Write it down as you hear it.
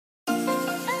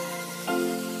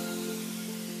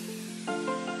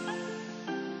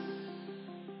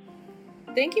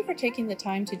Thank you for taking the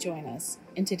time to join us.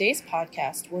 In today's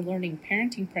podcast, we're learning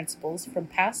parenting principles from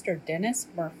Pastor Dennis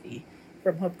Murphy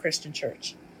from Hope Christian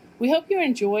Church. We hope you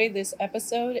enjoy this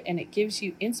episode and it gives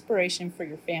you inspiration for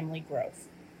your family growth.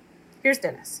 Here's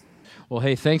Dennis. Well,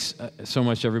 hey, thanks so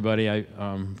much, everybody,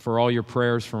 for all your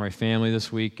prayers for my family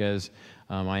this week. As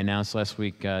I announced last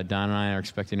week, Don and I are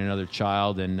expecting another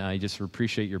child, and I just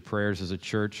appreciate your prayers as a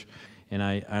church. And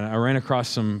I ran across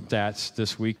some stats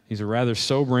this week. These are rather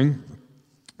sobering,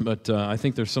 but I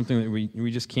think there's something that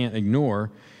we just can't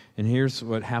ignore. And here's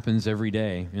what happens every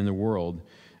day in the world,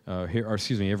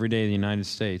 every day in the United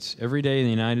States. Every day in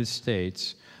the United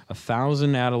States,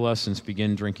 1,000 adolescents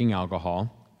begin drinking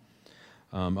alcohol.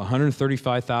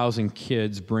 135,000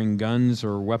 kids bring guns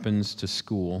or weapons to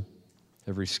school.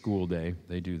 Every school day,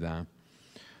 they do that.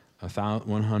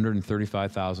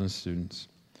 135,000 students.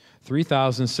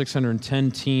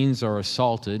 3,610 teens are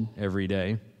assaulted every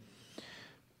day.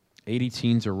 80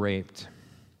 teens are raped.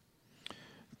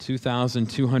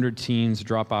 2,200 teens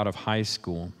drop out of high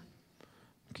school.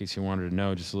 In case you wanted to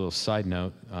know, just a little side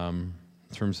note, in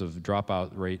terms of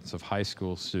dropout rates of high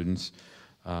school students,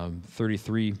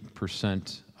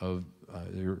 33% of,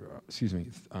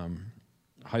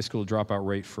 high school dropout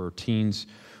rate for teens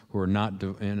who are not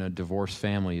in a divorced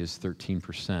family is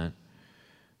 13%.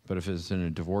 But if it's in a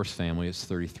divorced family, it's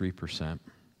 33%.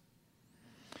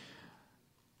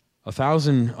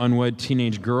 1,000 unwed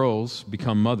teenage girls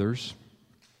become mothers.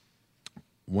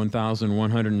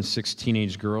 1,106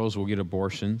 teenage girls will get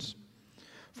abortions.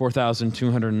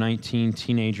 4,219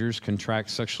 teenagers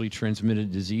contract sexually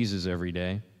transmitted diseases every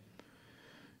day.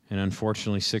 And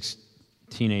unfortunately, 6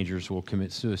 teenagers will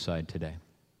commit suicide today,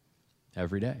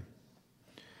 every day.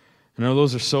 I know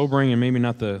those are sobering and maybe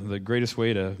not the greatest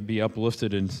way to be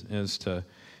uplifted as to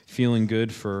feeling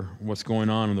good for what's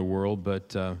going on in the world,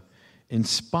 but in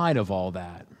spite of all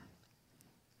that,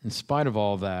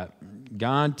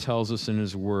 God tells us in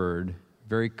His Word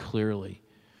very clearly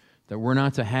that we're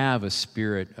not to have a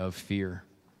spirit of fear,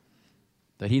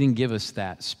 that He didn't give us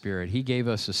that spirit. He gave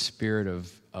us a spirit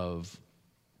of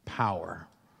power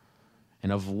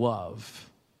and of love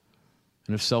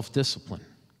and of self-discipline.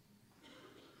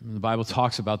 The Bible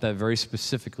talks about that very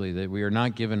specifically, that we are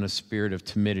not given a spirit of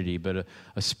timidity, but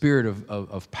a spirit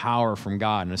of power from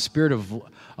God, and a spirit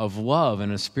of love,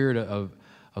 and a spirit of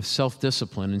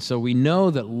self-discipline. And so we know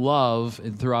that love,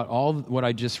 and throughout all what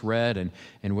I just read,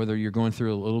 and whether you're going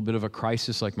through a little bit of a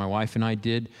crisis like my wife and I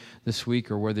did this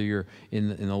week, or whether you're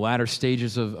in the latter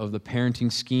stages of the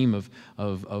parenting scheme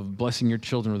of blessing your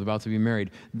children with about to be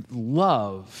married,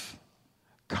 love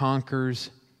conquers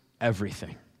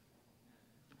everything.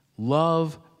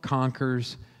 Love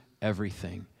conquers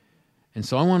everything. And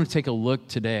so I want to take a look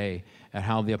today at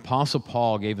how the Apostle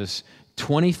Paul gave us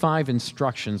 25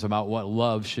 instructions about what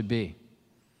love should be.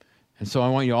 And so I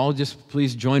want you all just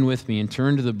please join with me and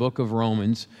turn to the book of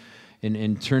Romans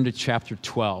and turn to chapter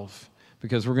 12,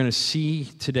 because we're going to see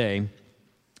today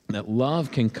that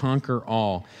love can conquer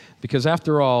all. Because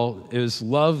after all, it is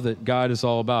love that God is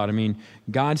all about. I mean,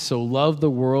 God so loved the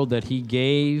world that He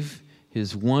gave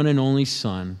His one and only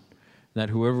Son, that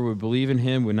whoever would believe in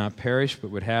Him would not perish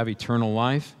but would have eternal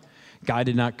life. God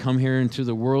did not come here into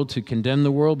the world to condemn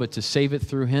the world, but to save it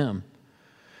through Him.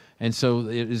 And so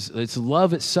it's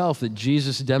love itself that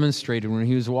Jesus demonstrated when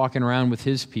He was walking around with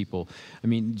His people. I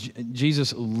mean,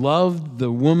 Jesus loved the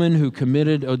woman who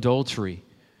committed adultery.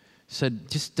 Said,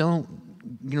 just don't,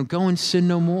 go and sin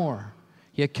no more.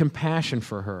 He had compassion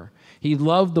for her. He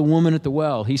loved the woman at the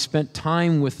well. He spent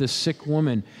time with this sick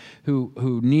woman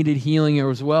who needed healing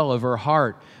as well of her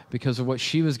heart because of what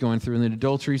she was going through and the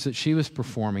adulteries that she was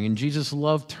performing. And Jesus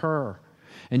loved her.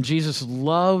 And Jesus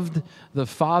loved the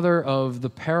father of the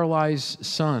paralyzed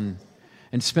son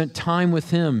and spent time with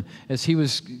him as he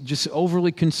was just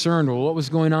overly concerned with what was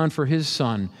going on for his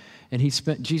son. And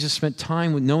Jesus spent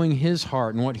time with knowing his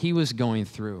heart and what he was going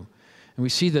through. And we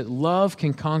see that love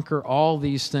can conquer all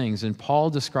these things. And Paul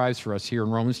describes for us here in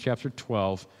Romans chapter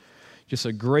 12 just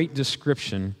a great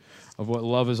description of what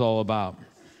love is all about.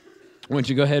 I want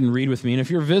you to go ahead and read with me. And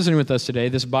if you're visiting with us today,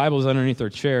 this Bible is underneath our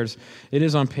chairs. It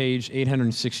is on page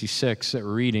 866 that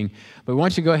we're reading. But why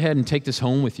don't you go ahead and take this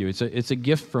home with you. It's a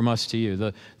gift from us to you.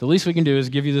 The least we can do is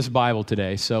give you this Bible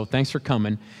today. So thanks for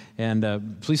coming.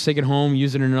 And please take it home.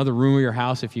 Use it in another room of your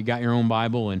house if you got your own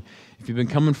Bible. And if you've been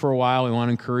coming for a while, we want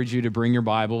to encourage you to bring your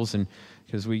Bibles, and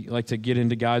because we like to get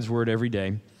into God's Word every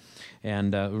day.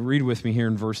 And read with me here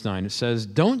in verse 9. It says,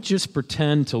 "Don't just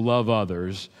pretend to love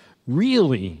others,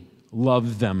 really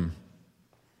love them."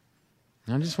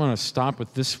 And I just want to stop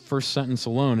with this first sentence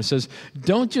alone. It says,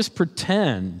 don't just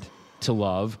pretend to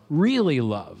love, really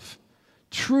love.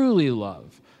 truly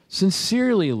love,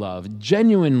 sincerely love,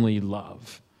 genuinely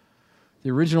love. The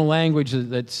original language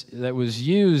that was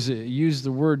used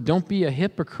the word, don't be a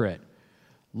hypocrite.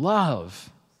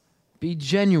 Love. Be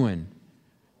genuine.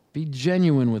 Be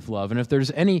genuine with love. And if there's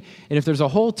a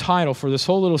whole title for this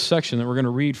whole little section that we're going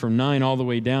to read from 9 all the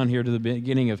way down here to the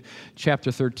beginning of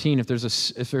chapter 13, if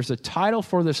there's a title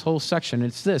for this whole section,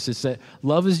 it's this. It's that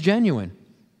love is genuine.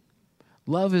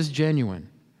 Love is genuine.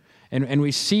 And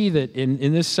we see that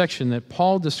in this section that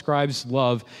Paul describes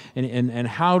love and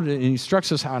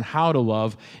instructs us on how to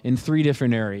love in 3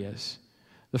 different areas.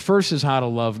 The first is how to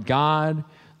love God.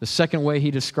 The second way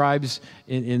he describes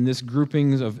in this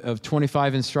grouping of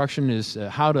 25 instruction is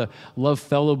how to love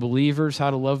fellow believers,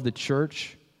 how to love the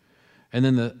church. And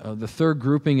then the third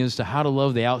grouping is to how to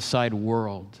love the outside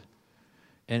world.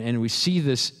 And we see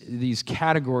these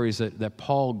categories that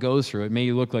Paul goes through. It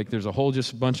may look like there's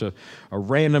just a bunch of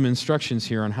random instructions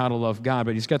here on how to love God,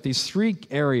 but he's got these 3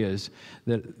 areas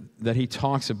that he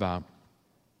talks about.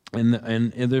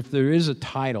 And if there is a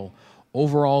title,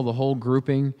 overall the whole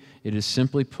grouping, it is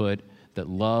simply put that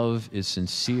love is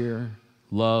sincere,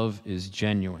 love is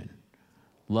genuine.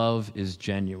 Love is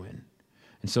genuine.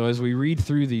 And so as we read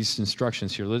through these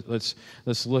instructions here, let's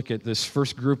look at this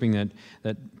first grouping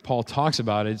that Paul talks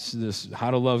about. It's this how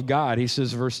to love God. He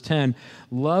says, verse 10,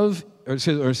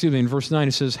 in verse 9,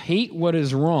 he says, hate what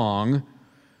is wrong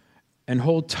and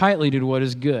hold tightly to what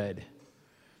is good.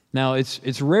 Now,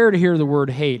 it's rare to hear the word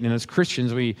hate, and as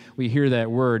Christians, we hear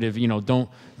that word of,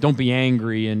 don't be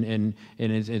angry and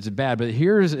it's bad. But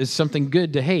here is something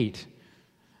good to hate.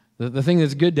 The thing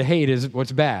that's good to hate is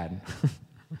what's bad.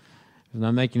 It's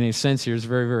not making any sense here. It's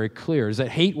very, very clear. Is that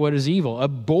hate what is evil?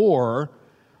 Abhor,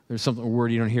 there's a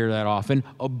word you don't hear that often.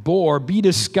 Abhor, be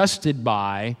disgusted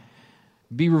by,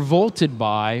 be revolted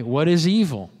by what is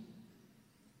evil.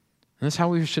 And that's how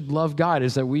we should love God,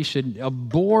 is that we should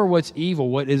abhor what's evil,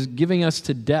 what is giving us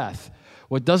to death,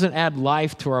 what doesn't add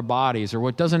life to our bodies, or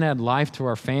what doesn't add life to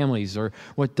our families, or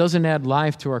what doesn't add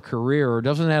life to our career, or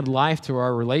doesn't add life to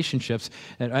our relationships,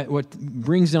 and what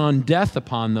brings on death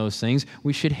upon those things,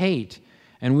 we should hate.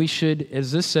 And we should,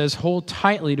 as this says, hold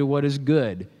tightly to what is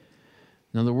good.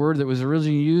 Now, the word that was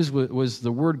originally used was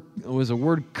the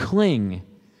word cling.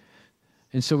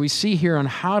 And so we see here on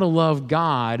how to love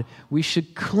God, we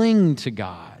should cling to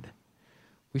God.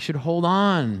 We should hold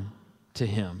on to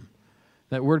Him.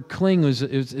 That word cling, it's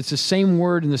the same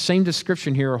word in the same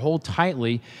description here, hold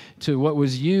tightly, to what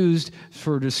was used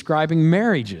for describing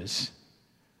marriages.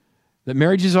 That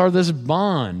marriages are this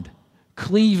bond,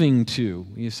 cleaving to.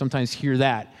 You sometimes hear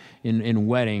that in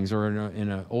weddings or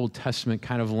in an Old Testament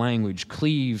kind of language,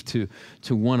 cleave to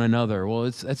one another. Well,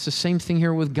 that's the same thing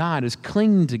here with God, is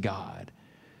cling to God.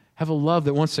 Have a love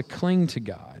that wants to cling to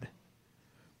God.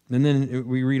 And then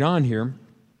we read on here,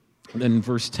 then in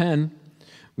verse 10,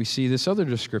 we see this other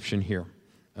description here.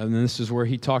 And this is where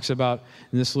he talks about,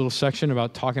 in this little section,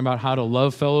 about talking about how to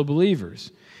love fellow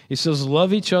believers. He says,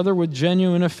 love each other with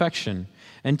genuine affection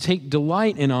and take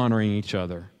delight in honoring each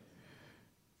other.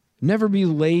 Never be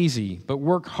lazy, but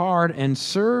work hard and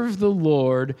serve the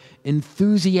Lord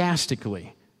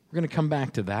enthusiastically. We're going to come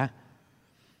back to that.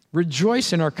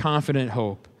 Rejoice in our confident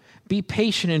hope. Be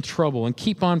patient in trouble and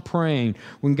keep on praying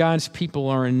when God's people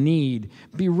are in need.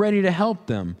 Be ready to help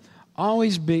them.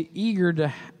 Always be eager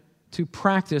to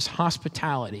practice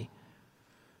hospitality.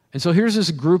 And so here's this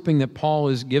grouping that Paul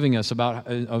is giving us about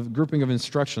a grouping of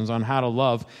instructions on how to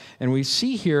love. And we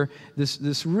see here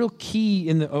this real key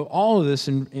in all of this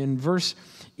in verse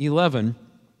 11,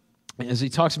 as he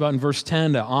talks about in verse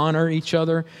 10, to honor each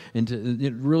other and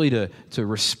to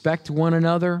respect one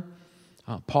another.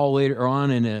 Paul later on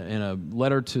in a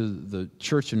letter to the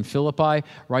church in Philippi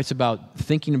writes about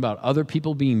thinking about other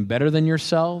people being better than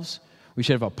yourselves. We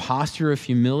should have a posture of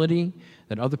humility,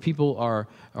 that other people are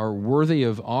worthy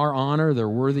of our honor, they're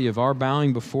worthy of our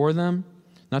bowing before them,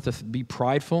 not to be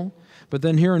prideful. But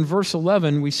then here in verse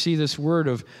 11, we see this word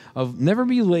of never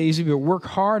be lazy, but work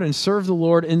hard and serve the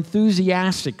Lord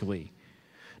enthusiastically.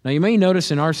 Now, you may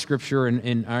notice in our scripture,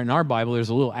 in our Bible, there's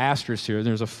a little asterisk here.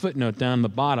 There's a footnote down the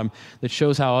bottom that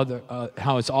shows how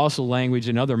it's also language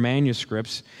in other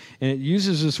manuscripts. And it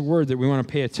uses this word that we want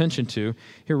to pay attention to.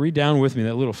 Here, read down with me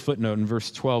that little footnote in verse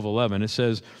 12:11. It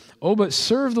says, "Oh, but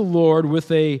serve the Lord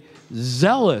with a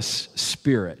zealous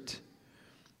spirit."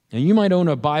 And you might own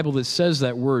a Bible that says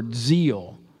that word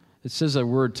zeal. It says that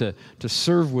word to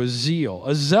serve with zeal.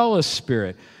 A zealous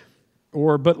spirit.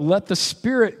 But let the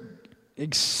Spirit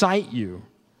excite you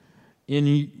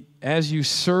as you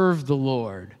serve the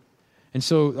Lord. And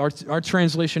so our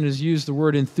translation has used the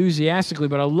word enthusiastically,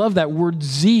 but I love that word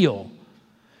zeal,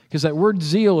 Because that word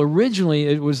zeal, originally,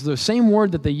 it was the same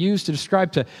word that they used to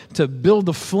describe to build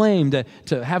a flame,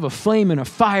 to have a flame and a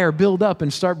fire build up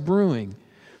and start brewing.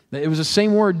 It was the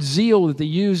same word, zeal, that they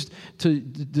used to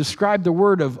describe the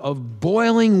word of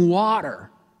boiling water,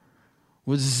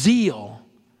 was zeal.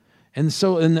 And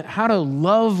so, how to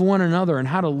love one another and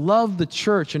how to love the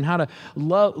church and how to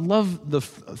love the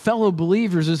fellow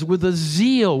believers is with a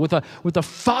zeal, with a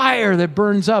fire that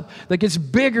burns up, that gets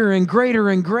bigger and greater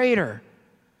and greater.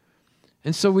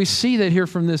 And so we see that here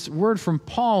from this word from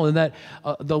Paul, and that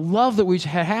the love that we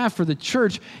have for the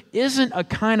church isn't a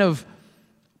kind of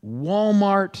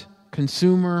Walmart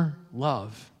consumer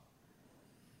love.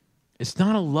 It's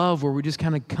not a love where we just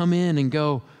kind of come in and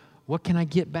go, what can I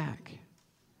get back?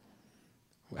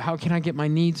 How can I get my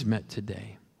needs met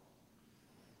today?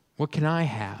 What can I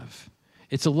have?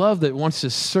 It's a love that wants to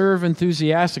serve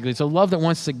enthusiastically. It's a love that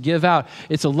wants to give out.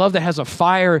 It's a love that has a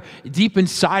fire deep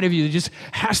inside of you that just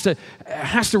has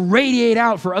to radiate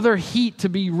out for other heat to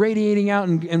be radiating out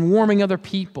and warming other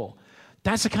people.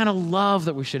 That's the kind of love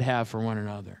that we should have for one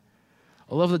another.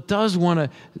 A love that does want to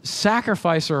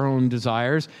sacrifice our own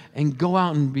desires and go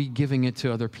out and be giving it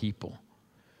to other people.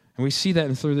 And we see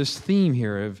that through this theme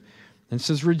here and it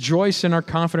says, rejoice in our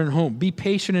confident hope. Be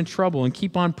patient in trouble and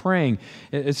keep on praying.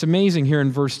 It's amazing here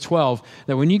in verse 12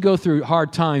 that when you go through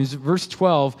hard times, verse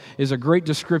 12 is a great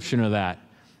description of that.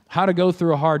 How to go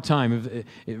through a hard time.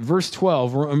 Verse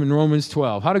 12 in Romans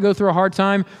 12. How to go through a hard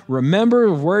time.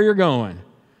 Remember where you're going.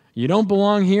 You don't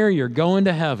belong here. You're going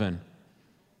to heaven.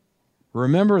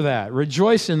 Remember that.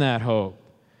 Rejoice in that hope.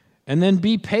 And then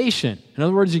be patient. In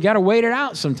other words, you got to wait it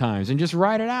out sometimes and just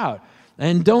ride it out.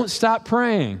 And don't stop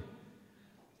praying.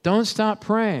 Don't stop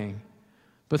praying.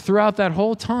 But throughout that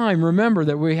whole time, remember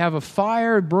that we have a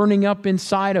fire burning up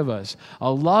inside of us,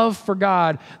 a love for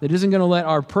God that isn't going to let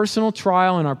our personal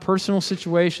trial and our personal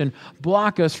situation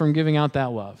block us from giving out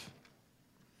that love.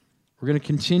 We're going to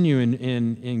continue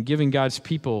in giving God's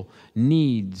people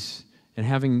needs and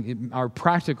having our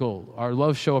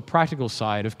love show a practical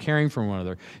side of caring for one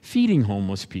another, feeding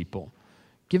homeless people,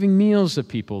 giving meals to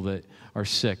people that are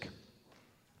sick,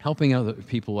 helping other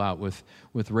people out with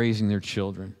raising their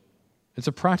children. It's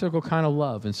a practical kind of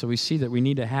love, and so we see that we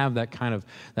need to have that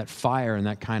fire and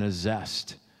that kind of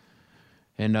zest.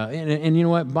 And you know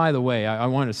what? By the way, I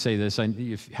want to say this. How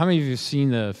many of you have seen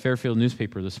the Fairfield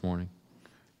newspaper this morning?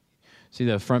 See,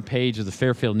 the front page of the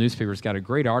Fairfield newspaper has got a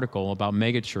great article about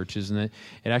megachurches, and it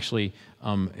actually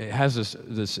it has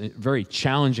this very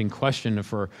challenging question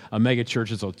for a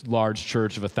megachurch is a large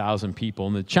church of 1,000 people.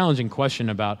 And the challenging question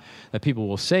that people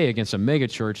will say against a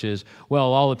megachurch is,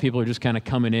 well, all the people are just kind of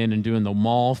coming in and doing the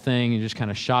mall thing and just kind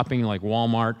of shopping like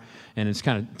Walmart. And it's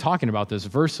kind of talking about this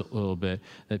verse a little bit,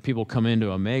 that people come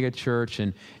into a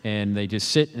megachurch and they just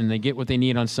sit and they get what they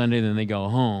need on Sunday, and then they go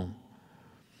home.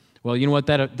 Well, you know what?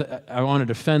 I want to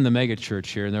defend the megachurch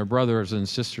here, and they're brothers and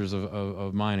sisters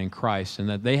of mine in Christ, and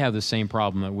that they have the same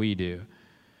problem that we do.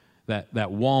 That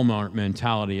Walmart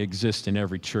mentality exists in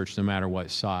every church, no matter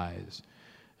what size.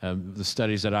 The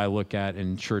studies that I look at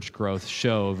in church growth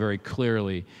show very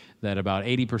clearly that about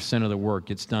 80% of the work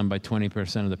gets done by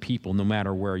 20% of the people, no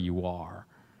matter where you are.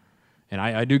 And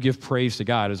I do give praise to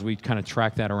God as we kind of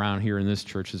track that around here in this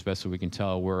church as best as we can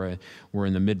tell. We're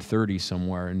in the mid-30s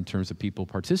somewhere in terms of people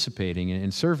participating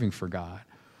and serving for God.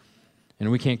 And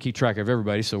we can't keep track of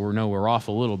everybody, so we're off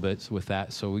a little bit with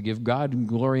that. So we give God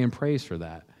glory and praise for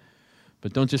that.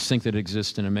 But don't just think that it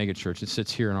exists in a megachurch. It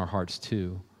sits here in our hearts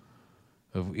too.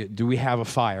 Do we have a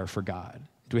fire for God?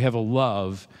 Do we have a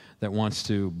love that wants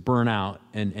to burn out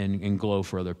and glow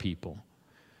for other people?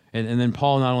 And then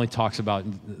Paul not only talks about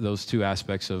those two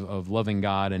aspects of loving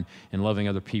God and loving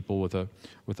other people with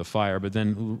a fire, but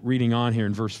then reading on here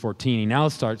in verse 14, he now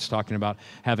starts talking about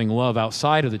having love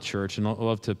outside of the church and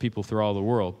love to people through all the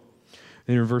world.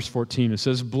 And in verse 14 it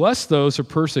says, bless those who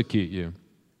persecute you.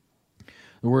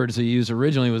 The words he used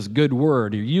originally was good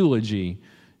word, or eulogy,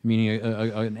 meaning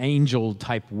an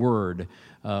angel-type word,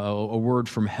 a word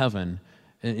from heaven.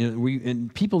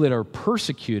 And people that are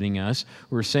persecuting us,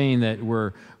 we're saying that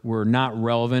we're not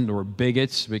relevant, or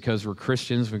bigots because we're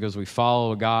Christians, because we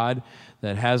follow a God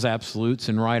that has absolutes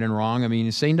and right and wrong. I mean,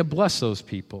 he's saying to bless those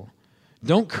people.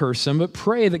 Don't curse them, but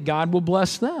pray that God will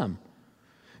bless them.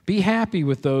 Be happy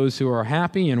with those who are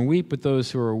happy and weep with those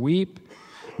who are weep.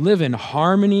 Live in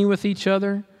harmony with each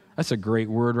other. That's a great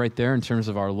word right there in terms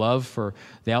of our love for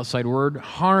the outside word.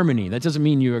 Harmony. That doesn't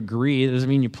mean you agree. It doesn't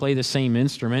mean you play the same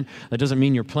instrument. That doesn't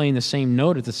mean you're playing the same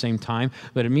note at the same time.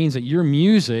 But it means that your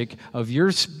music, of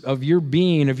your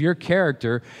being, of your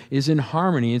character, is in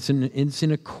harmony. It's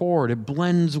in accord. It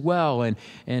blends well. And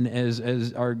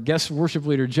as our guest worship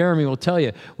leader, Jeremy, will tell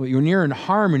you, when you're in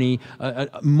harmony,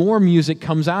 more music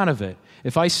comes out of it.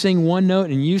 If I sing one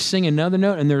note and you sing another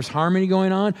note and there's harmony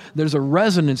going on, there's a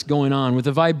resonance going on with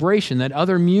a vibration that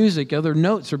other music, other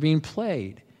notes are being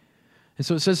played. And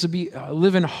so it says to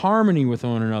live in harmony with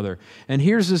one another. And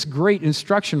here's this great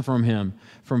instruction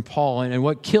from Paul, and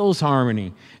what kills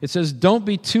harmony. It says, don't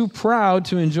be too proud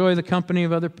to enjoy the company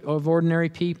of ordinary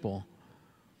people.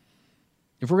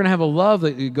 If we're going to have a love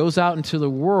that goes out into the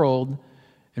world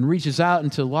and reaches out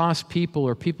into lost people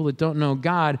or people that don't know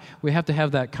God, we have to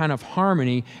have that kind of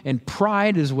harmony. And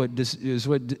pride is what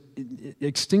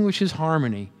extinguishes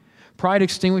harmony. Pride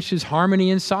extinguishes harmony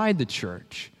inside the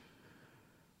church.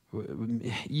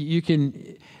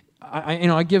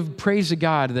 I give praise to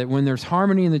God that when there's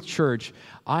harmony in the church,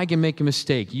 I can make a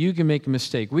mistake. You can make a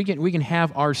mistake. We can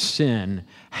have our sin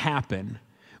happen.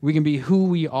 We can be who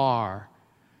we are.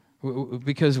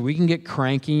 Because we can get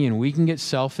cranky and we can get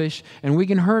selfish and we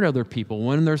can hurt other people.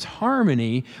 When there's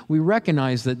harmony, we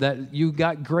recognize that you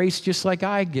got grace just like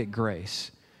I get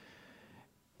grace.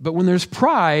 But when there's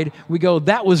pride, we go,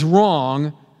 that was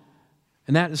wrong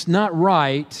and that is not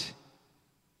right.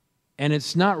 And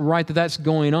it's not right that that's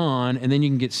going on. And then you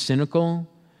can get cynical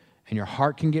and your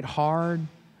heart can get hard.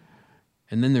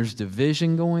 And then there's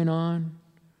division going on.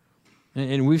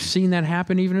 And we've seen that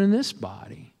happen even in this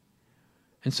body.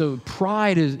 And so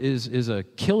pride is a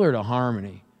killer to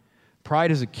harmony.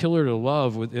 Pride is a killer to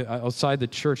love outside the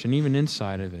church and even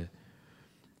inside of it.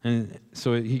 And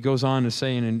so he goes on to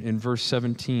say in verse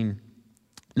 17,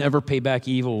 never pay back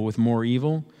evil with more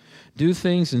evil. Do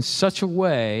things in such a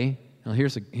way, now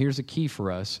here's a key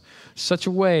for us, such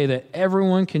a way that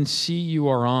everyone can see you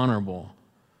are honorable.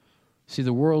 See,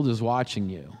 the world is watching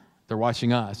you. They're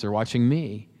watching us. They're watching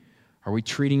me. Are we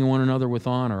treating one another with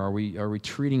honor? Are we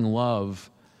treating love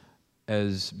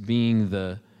as being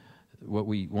what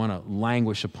we want to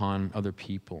languish upon other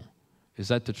people? Is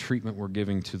that the treatment we're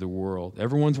giving to the world?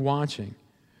 Everyone's watching.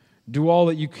 Do all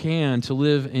that you can to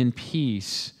live in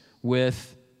peace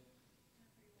with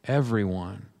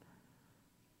everyone.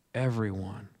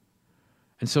 Everyone.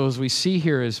 And so as we see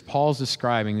here, as Paul's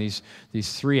describing these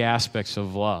three aspects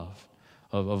of love,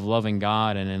 of loving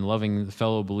God and in loving the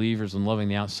fellow believers and loving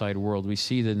the outside world, we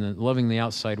see that in loving the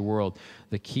outside world,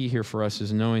 the key here for us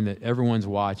is knowing that everyone's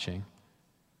watching.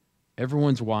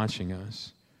 Everyone's watching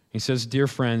us. He says, dear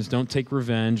friends, don't take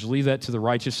revenge. Leave that to the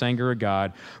righteous anger of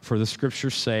God, for the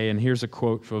scriptures say, and here's a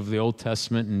quote of the Old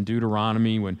Testament in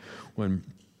Deuteronomy when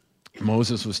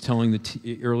Moses was telling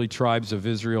the early tribes of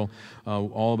Israel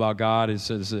all about God. It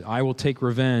says, I will take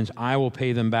revenge. I will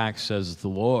pay them back, says the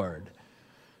Lord.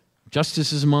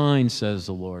 Justice is mine, says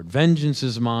the Lord. Vengeance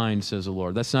is mine, says the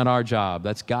Lord. That's not our job.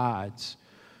 That's God's.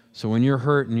 So when you're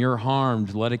hurt and you're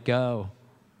harmed, let it go.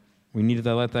 We need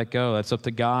to let that go. That's up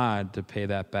to God to pay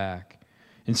that back.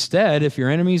 Instead, if your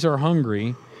enemies are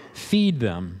hungry, feed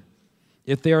them.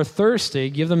 If they are thirsty,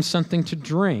 give them something to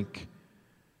drink.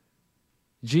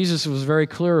 Jesus was very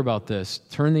clear about this.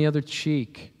 Turn the other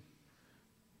cheek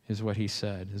is what he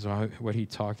said, is what he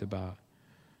talked about.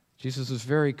 Jesus was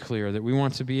very clear that we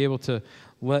want to be able to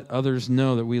let others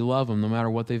know that we love them no matter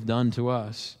what they've done to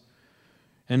us.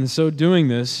 And in so doing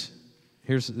this,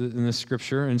 here's in the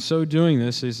scripture, in so doing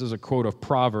this is a quote of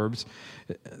Proverbs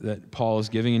that Paul is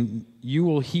giving, and you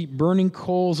will heap burning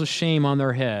coals of shame on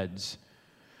their heads.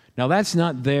 Now that's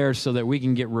not there so that we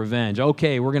can get revenge.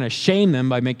 Okay, we're going to shame them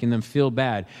by making them feel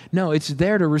bad. No, it's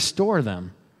there to restore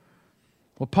them.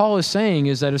 What Paul is saying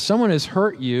is that if someone has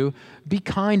hurt you, be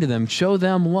kind to them, show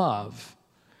them love.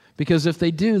 Because if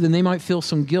they do, then they might feel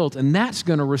some guilt, and that's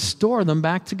going to restore them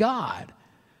back to God.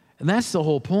 And that's the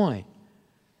whole point.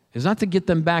 It's not to get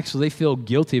them back so they feel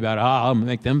guilty about it. I'll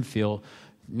make them feel,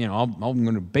 I'm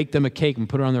going to bake them a cake and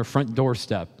put it on their front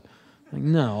doorstep. Like,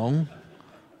 no,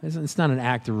 it's not an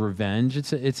act of revenge.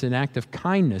 It's an act of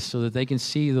kindness so that they can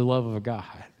see the love of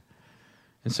God.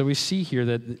 And so we see here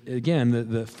that, again,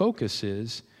 the focus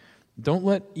is, don't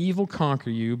let evil conquer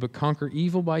you, but conquer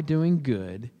evil by doing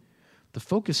good. The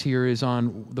focus here is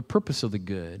on the purpose of the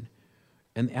good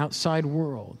and the outside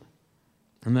world,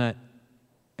 and that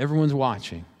everyone's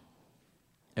watching.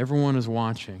 Everyone is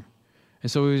watching.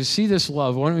 And so we see this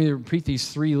love. Why don't you repeat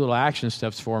these three little action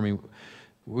steps for me?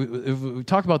 If we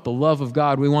talk about the love of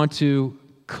God, we want to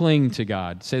cling to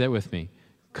God. Say that with me.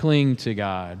 Cling to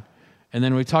God. And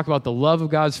then we talk about the love of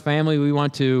God's family, we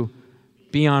want to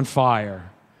be on fire.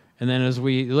 And then as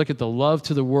we look at the love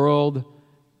to the world,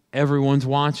 everyone's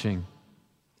watching.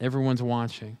 Everyone's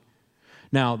watching.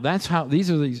 Now, that's how, as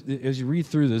you read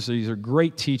through this, these are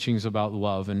great teachings about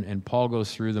love, and Paul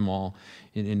goes through them all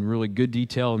in really good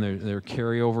detail, and they're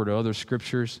carryover to other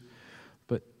scriptures.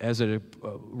 But as it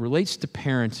relates to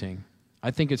parenting,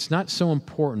 I think it's not so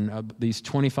important, these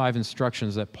 25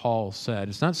 instructions that Paul said,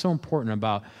 it's not so important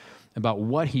about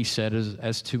what he said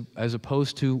as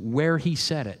opposed to where he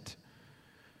said it.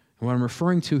 And what I'm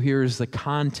referring to here is the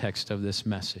context of this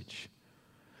message.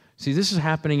 See, this is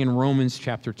happening in Romans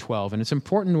chapter 12, and it's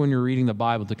important when you're reading the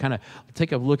Bible to kind of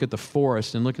take a look at the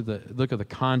forest and look at the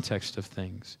context of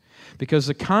things. Because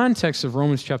the context of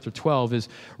Romans chapter 12 is,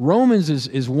 Romans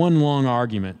is one long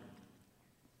argument.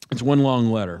 It's one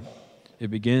long letter.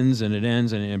 It begins and it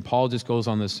ends, and Paul just goes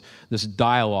on this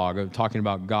dialogue of talking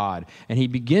about God. And he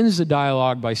begins the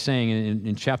dialogue by saying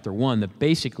in chapter 1 that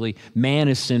basically man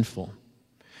is sinful,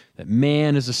 that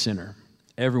man is a sinner,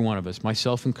 every one of us,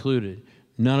 myself included.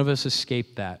 None of us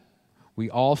escape that.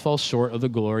 We all fall short of the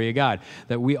glory of God.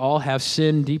 That we all have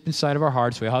sin deep inside of our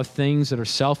hearts. We all have things that are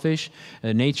selfish.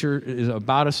 Nature is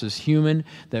about us as human.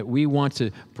 That we want to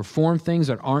perform things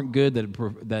that aren't good,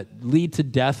 that lead to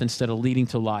death instead of leading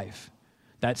to life.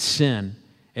 That's sin.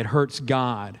 It hurts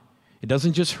God. It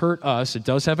doesn't just hurt us. It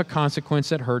does have a consequence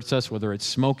that hurts us, whether it's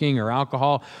smoking or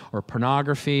alcohol or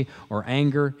pornography or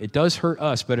anger. It does hurt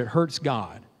us, but it hurts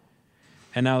God.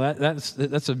 And now that's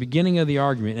the beginning of the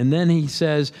argument. And then he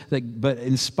says that, but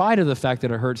in spite of the fact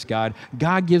that it hurts God,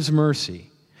 God gives mercy.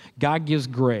 God gives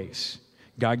grace.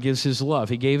 God gives his love.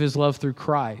 He gave his love through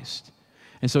Christ.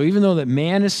 And so even though that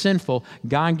man is sinful,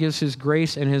 God gives his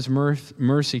grace and his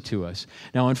mercy to us.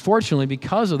 Now, unfortunately,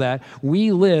 because of that,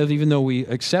 we live, even though we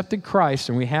accepted Christ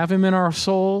and we have him in our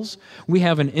souls, we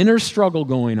have an inner struggle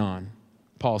going on,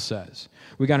 Paul says.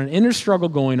 We got an inner struggle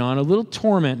going on, a little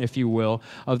torment, if you will,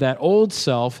 of that old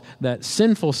self, that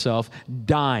sinful self,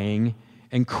 dying,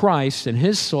 and Christ and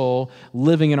his soul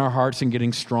living in our hearts and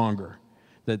getting stronger.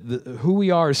 That who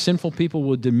we are as sinful people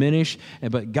will diminish,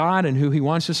 but God and who he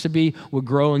wants us to be will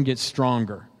grow and get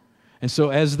stronger. And so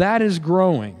as that is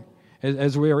growing,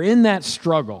 as we are in that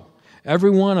struggle,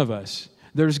 every one of us,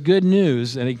 there's good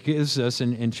news, and it gives us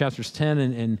in chapters 10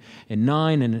 and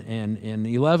 9 and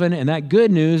 11, and that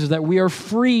good news is that we are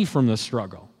free from the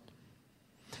struggle,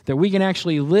 that we can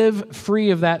actually live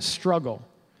free of that struggle.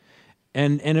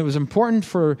 And it was important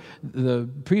for the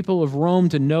people of Rome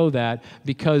to know that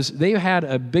because they had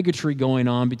a bigotry going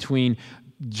on between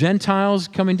Gentiles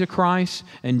coming to Christ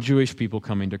and Jewish people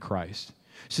coming to Christ.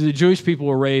 So the Jewish people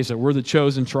were raised that we're the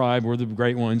chosen tribe, we're the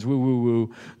great ones, woo, woo,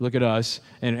 woo, look at us,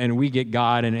 and we get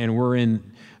God, and we're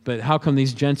in. But how come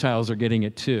these Gentiles are getting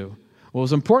it too? Well, it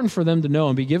was important for them to know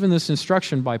and be given this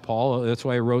instruction by Paul, that's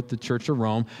why I wrote the Church of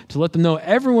Rome, to let them know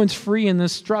everyone's free in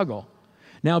this struggle.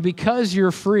 Now, because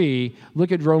you're free,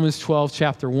 look at Romans 12,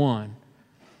 chapter 1.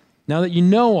 Now that you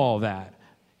know all that,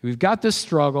 we've got this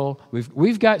struggle,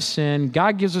 we've got sin,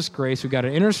 God gives us grace, we've got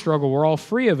an inner struggle, we're all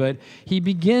free of it. He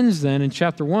begins then in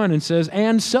chapter 1 and says,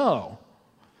 and so,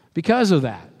 because of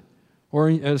that.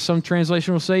 Or some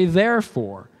translation will say,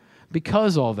 therefore,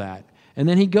 because all that. And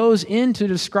then he goes into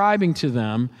describing to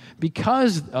them,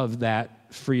 because of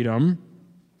that freedom,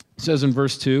 it says in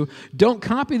verse 2, don't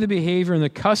copy the behavior and the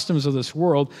customs of this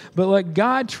world, but let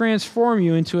God transform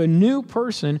you into a new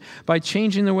person by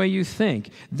changing the way you think.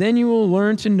 Then you will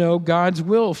learn to know God's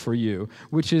will for you,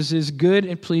 which is his good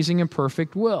and pleasing and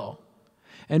perfect will.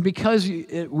 And because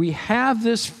we have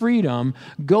this freedom,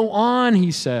 go on,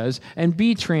 he says, and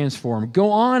be transformed. Go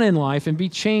on in life and be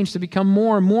changed to become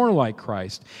more and more like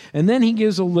Christ. And then he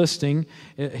gives a listing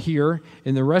here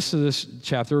in the rest of this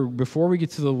chapter, before we get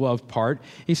to the love part.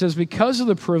 He says, because of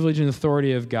the privilege and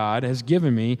authority of God has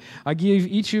given me, I give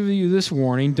each of you this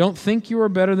warning. Don't think you are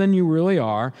better than you really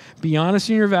are. Be honest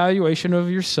in your evaluation of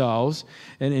yourselves.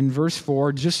 And in verse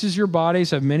 4, just as your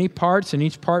bodies have many parts, and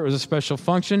each part was a special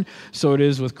function, so it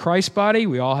is with Christ's body.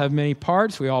 We all have many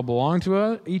parts. We all belong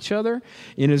to each other.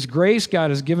 In his grace, God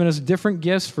has given us different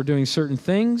gifts for doing certain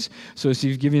things. So if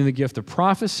he's giving you the gift of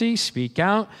prophecy, speak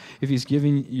out. If he's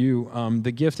giving you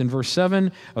the gift in verse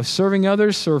 7 of serving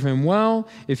others, serve him well.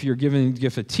 If you're given the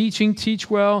gift of teaching, teach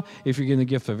well. If you're given the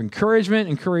gift of encouragement,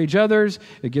 encourage others.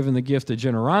 If you're given the gift of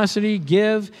generosity,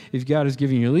 give. If God is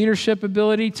giving you leadership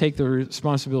ability, take the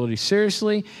responsibility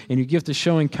seriously. And your gift of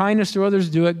showing kindness to others,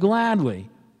 do it gladly.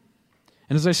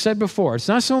 And as I said before, it's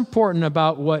not so important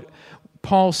about what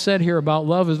Paul said here about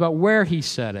love, it's about where he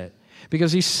said it.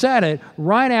 Because he said it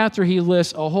right after he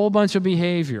lists a whole bunch of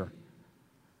behavior.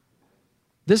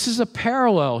 This is a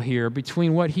parallel here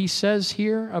between what he says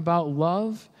here about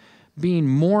love being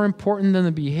more important than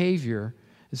the behavior.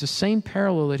 It's the same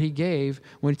parallel that he gave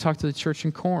when he talked to the church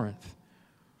in Corinth.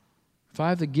 If I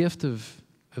have the gift of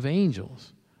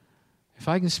angels, if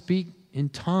I can speak in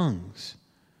tongues,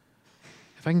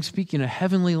 if I can speak in a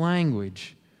heavenly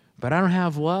language, but I don't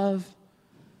have love,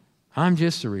 I'm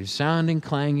just a resounding,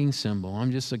 clanging cymbal.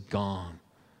 I'm just a gong.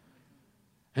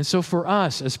 And so for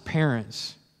us as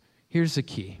parents, here's the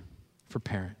key for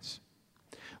parents.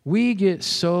 We get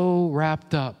so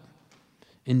wrapped up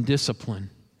in discipline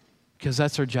because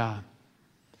that's our job.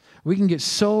 We can get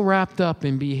so wrapped up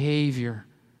in behavior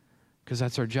because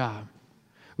that's our job.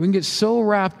 We can get so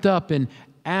wrapped up in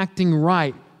acting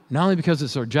right, not only because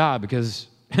it's our job, because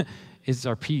it's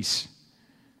our peace.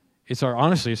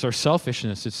 Honestly, it's our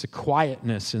selfishness. It's the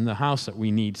quietness in the house that we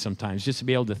need sometimes, just to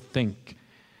be able to think.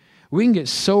 We can get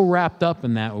so wrapped up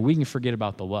in that, we can forget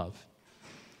about the love.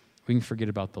 We can forget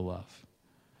about the love.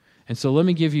 And so let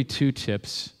me give you 2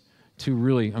 tips. I'm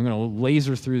going to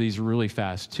laser through these really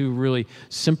fast. 2 really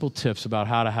simple tips about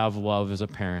how to have love as a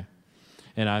parent.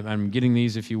 And I'm getting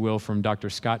these, if you will, from Dr.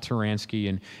 Scott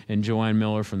Turansky and Joanne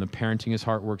Miller from the Parenting His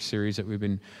Heart Work series that we've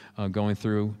been going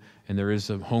through. And there is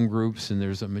home groups, and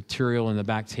there's a material in the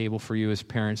back table for you as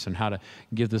parents on how to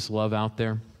give this love out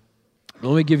there.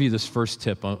 Let me give you this first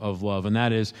tip of love, and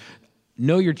that is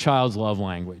know your child's love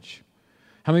language.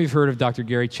 How many of you have heard of Dr.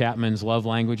 Gary Chapman's love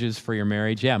languages for your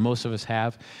marriage? Yeah, most of us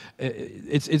have.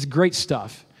 It's great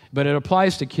stuff, but it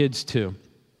applies to kids too.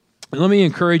 And let me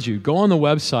encourage you, go on the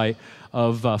website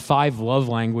of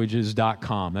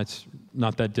 5lovelanguages.com. That's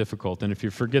not that difficult. And if you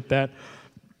forget that,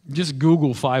 just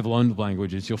Google 5 love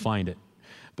languages. You'll find it.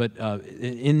 But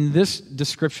in this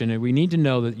description, we need to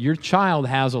know that your child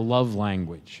has a love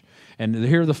language. And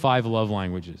here are the 5 love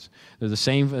languages. They're the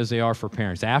same as they are for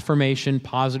parents. Affirmation,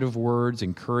 positive words,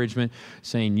 encouragement,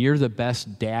 saying, you're the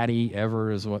best daddy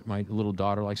ever is what my little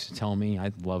daughter likes to tell me.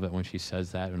 I love it when she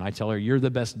says that. And I tell her, you're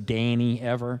the best Danny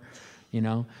ever.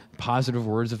 Positive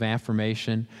words of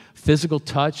affirmation. Physical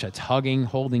touch, that's hugging,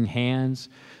 holding hands.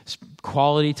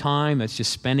 Quality time, that's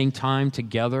just spending time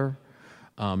together.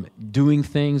 Doing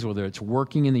things, whether it's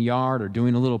working in the yard or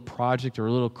doing a little project or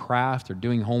a little craft or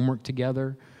doing homework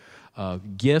together.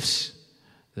 Gifts,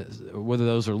 whether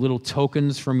those are little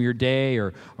tokens from your day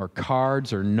or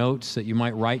cards or notes that you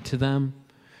might write to them.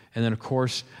 And then, of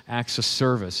course, acts of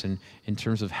service in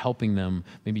terms of helping them,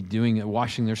 maybe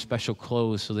washing their special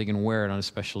clothes so they can wear it on a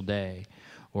special day,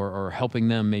 or helping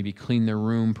them maybe clean their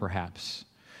room, perhaps,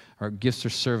 or gifts or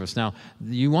service. Now,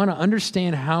 you want to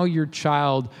understand how your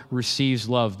child receives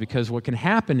love, because what can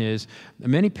happen is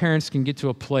many parents can get to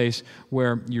a place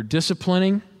where you're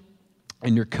disciplining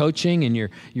and you're coaching and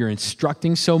you're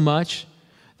instructing so much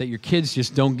that your kids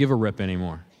just don't give a rip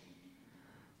anymore.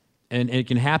 And it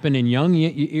can happen in young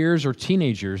years or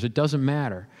teenage years. It doesn't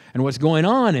matter. And what's going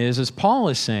on is, as Paul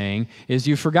is saying, is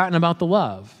you've forgotten about the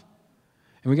love.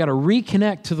 And we got to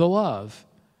reconnect to the love.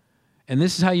 And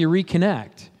this is how you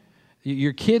reconnect.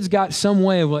 Your kids got some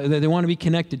way that they want to be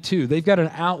connected to. They've got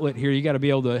an outlet here. You got to be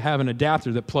able to have an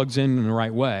adapter that plugs in the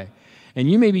right way.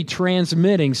 And you may be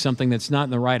transmitting something that's not in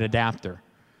the right adapter.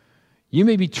 You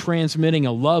may be transmitting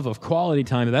a love of quality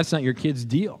time, but that's not your kid's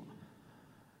deal.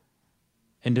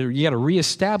 And you got to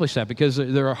reestablish that, because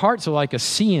their hearts are like a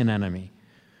sea anemone.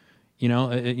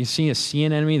 You see a sea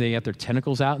anemone, they got their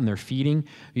tentacles out and they're feeding.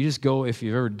 You just go, if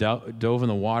you've ever dove in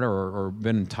the water or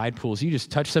been in tide pools, you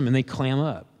just touch them and they clam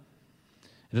up.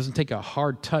 It doesn't take a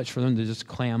hard touch for them to just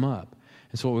clam up.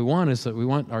 And so what we want is that we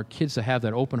want our kids to have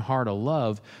that open heart of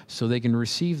love so they can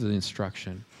receive the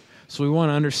instruction. So we want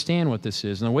to understand what this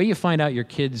is. And the way you find out your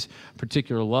kid's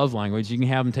particular love language, you can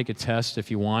have them take a test if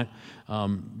you want,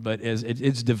 but as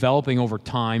it's developing over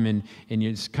time, and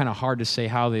it's kind of hard to say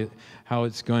how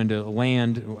it's going to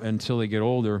land until they get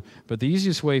older. But the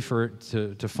easiest way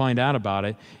to find out about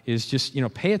it is just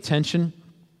pay attention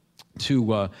to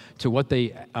what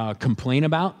they complain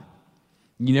about.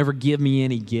 You never give me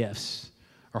any gifts,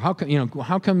 or how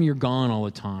come you're gone all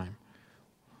the time?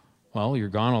 Well, you're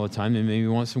gone all the time, then maybe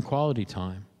you want some quality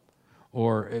time.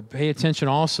 Or pay attention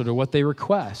also to what they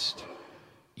request,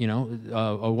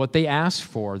 or what they ask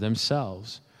for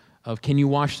themselves. Can you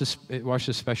wash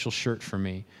this special shirt for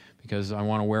me because I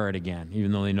want to wear it again,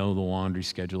 even though they know the laundry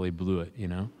schedule, they blew it,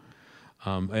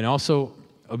 And also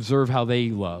observe how they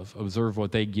love. Observe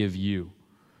what they give you.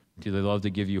 Do they love to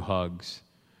give you hugs?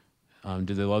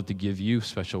 Do they love to give you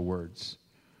special words?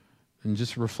 And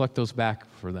just reflect those back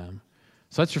for them.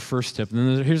 So that's your first tip.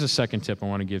 And then here's a second tip I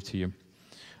want to give to you.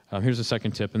 Here's a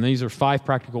second tip. And these are 5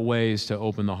 practical ways to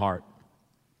open the heart.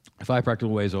 5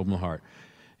 practical ways to open the heart.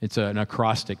 It's an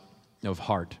acrostic of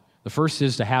heart. The first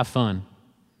is to have fun.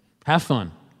 Have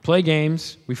fun. Play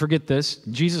games. We forget this.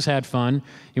 Jesus had fun.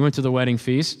 He went to the wedding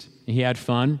feast. He had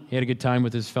fun. He had a good time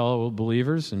with his fellow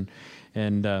believers,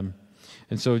 and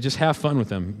so just have fun with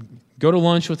them. Go to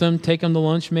lunch with them. Take them to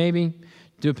lunch, maybe.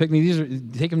 Do a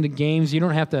picnic. Take them to games. You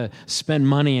don't have to spend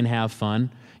money and have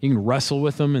fun. You can wrestle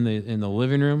with them in the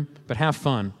living room, but have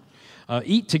fun.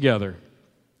 Eat together.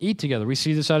 Eat together. We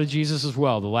see this out of Jesus as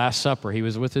well. The Last Supper. He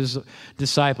was with his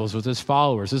disciples, with his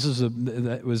followers. This is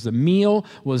the meal,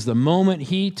 was the moment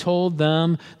he told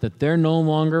them that they're no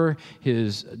longer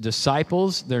his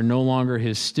disciples, they're no longer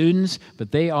his students,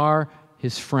 but they are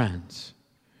his friends.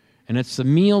 And it's the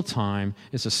meal time.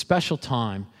 It's a special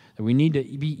time that we need to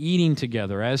be eating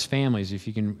together as families. If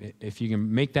you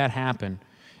can make that happen.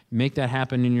 Make that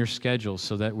happen in your schedule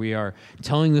so that we are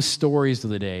telling the stories of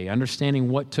the day, understanding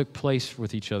what took place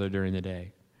with each other during the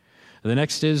day. The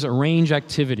next is arrange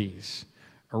activities.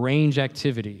 Arrange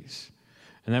activities.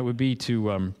 And that would be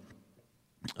to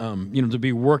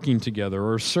be working together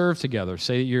or serve together.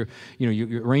 Say you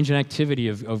arrange an activity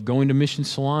of going to Mission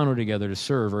Solano together to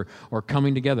serve or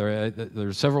coming together. There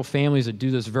are several families that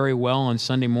do this very well on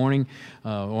Sunday morning.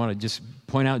 I want to just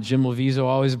point out Jim Levizo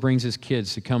always brings his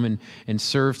kids to come and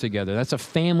serve together. That's a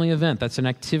family event. That's an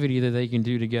activity that they can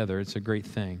do together. It's a great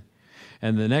thing.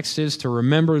 And the next is to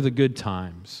remember the good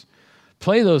times.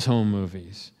 Play those home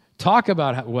movies. Talk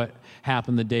about what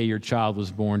happened the day your child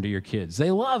was born to your kids.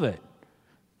 They love it.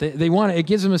 They want it. It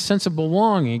gives them a sense of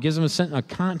belonging. It gives them a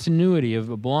continuity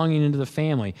of belonging into the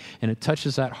family, and it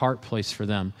touches that heart place for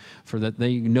them, for that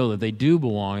they know that they do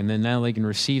belong, and then now they can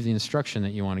receive the instruction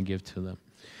that you want to give to them.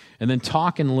 And then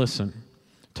talk and listen.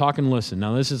 Talk and listen.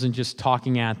 Now, this isn't just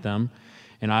talking at them,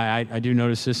 and I do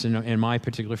notice this in my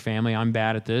particular family. I'm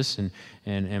bad at this,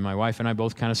 and my wife and I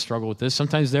both kind of struggle with this.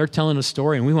 Sometimes they're telling a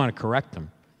story, and we want to correct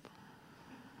them.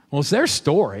 Well, it's their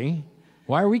story.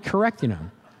 Why are we correcting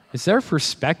them? It's their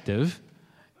perspective.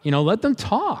 Let them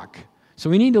talk. So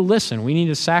we need to listen. We need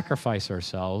to sacrifice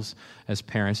ourselves as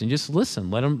parents and just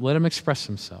listen. Let them express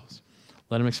themselves.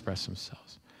 Let them express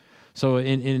themselves. So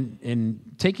in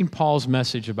taking Paul's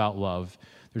message about love,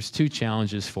 there's two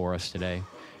challenges for us today,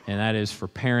 and that is for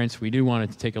parents. We do want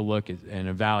to take a look and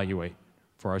evaluate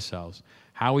for ourselves.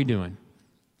 How are we doing?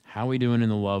 How are we doing in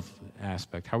the love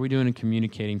aspect? How are we doing in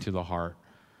communicating to the heart?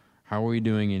 How are we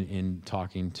doing in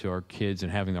talking to our kids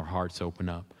and having their hearts open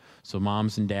up? So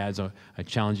moms and dads, I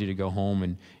challenge you to go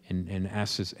home and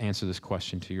answer this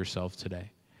question to yourself today.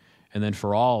 And then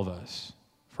for all of us,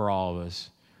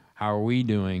 how are we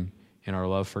doing in our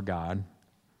love for God?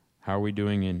 How are we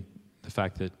doing in the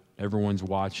fact that everyone's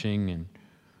watching? And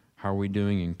how are we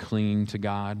doing in clinging to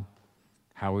God?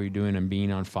 How are we doing in being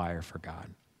on fire for God?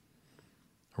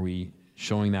 Are we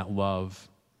showing that love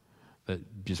that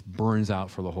just burns out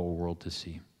for the whole world to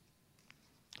see?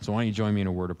 So why don't you join me in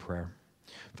a word of prayer?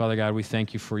 Father God, we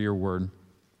thank you for your word.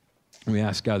 We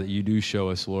ask, God, that you do show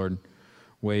us, Lord,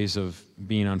 ways of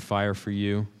being on fire for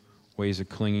you, ways of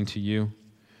clinging to you.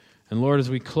 And Lord, as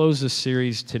we close this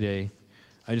series today,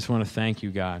 I just want to thank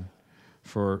you, God,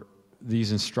 for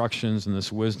these instructions and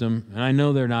this wisdom. And I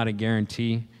know they're not a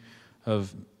guarantee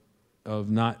of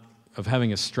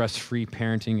having a stress-free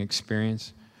parenting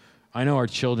experience. I know our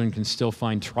children can still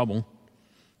find trouble.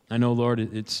 I know, Lord,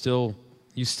 you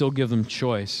still give them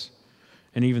choice.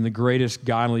 And even the greatest,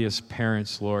 godliest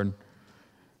parents, Lord,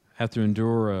 have to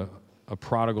endure a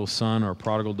prodigal son or a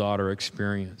prodigal daughter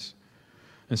experience.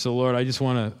 And so, Lord, I just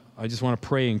want to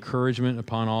pray encouragement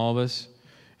upon all of us.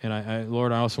 And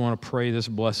Lord, I also want to pray this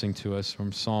blessing to us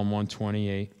from Psalm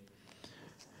 128,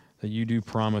 that you do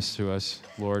promise to us,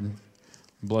 Lord,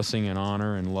 blessing and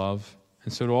honor and love.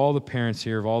 And so to all the parents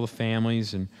here, of all the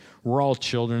families, and we're all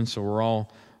children, so we're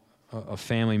all a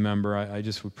family member, I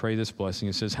just would pray this blessing.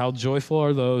 It says, how joyful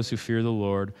are those who fear the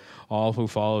Lord, all who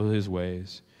follow his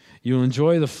ways. You will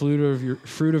enjoy the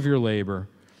fruit of your labor.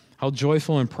 How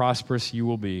joyful and prosperous you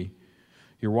will be.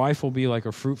 Your wife will be like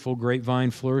a fruitful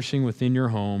grapevine flourishing within your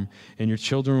home, and your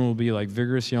children will be like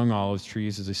vigorous young olive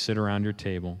trees as they sit around your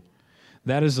table.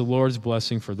 That is the Lord's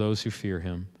blessing for those who fear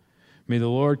him. May the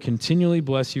Lord continually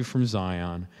bless you from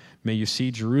Zion. May you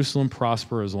see Jerusalem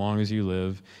prosper as long as you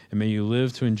live, and may you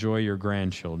live to enjoy your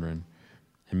grandchildren.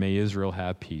 And may Israel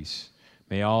have peace.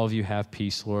 May all of you have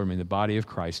peace, Lord. May the body of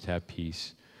Christ have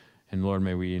peace. And Lord,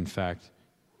 may we, in fact,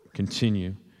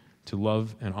 continue to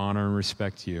love and honor and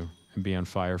respect you and be on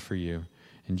fire for you.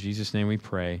 In Jesus' name we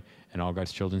pray, and all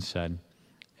God's children said,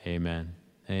 amen.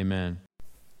 Amen.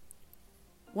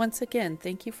 Once again,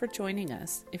 thank you for joining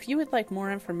us. If you would like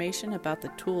more information about the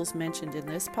tools mentioned in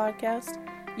this podcast,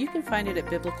 you can find it at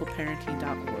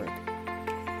biblicalparenting.org.